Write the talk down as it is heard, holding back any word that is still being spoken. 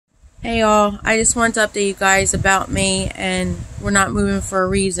Hey y'all, I just wanted to update you guys about me, and we're not moving for a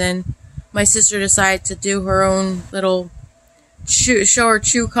reason. My sister decided to do her own little show her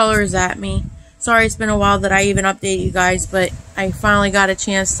true colors at me. Sorry it's been a while that I even update you guys, but I finally got a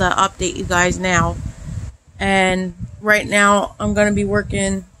chance to update you guys now. And right now I'm going to be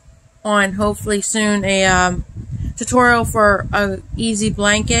working on, hopefully soon, a tutorial for a easy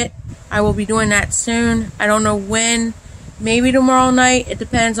blanket. I will be doing that soon. I don't know when. Maybe tomorrow night. It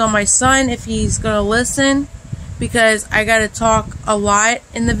depends on my son if he's gonna listen, because I gotta talk a lot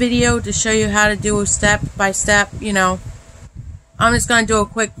in the video to show you how to do a step by step. You know, I'm just gonna do a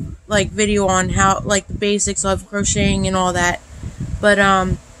quick video on how the basics of crocheting and all that. But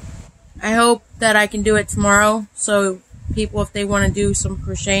I hope that I can do it tomorrow, so people, if they want to do some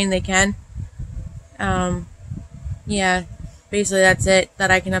crocheting, they can. Yeah, basically that's it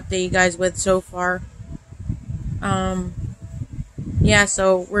that I can update you guys with so far. Yeah,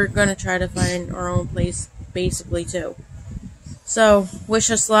 so we're gonna try to find our own place, basically, too. So,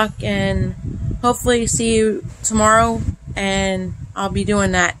 wish us luck, and hopefully see you tomorrow, and I'll be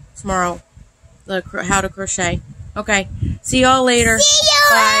doing that tomorrow, how to crochet. Okay, see y'all later. See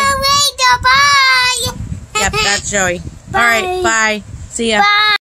you later, bye! Yep, that's Joey. Bye. Alright, bye. See ya. Bye.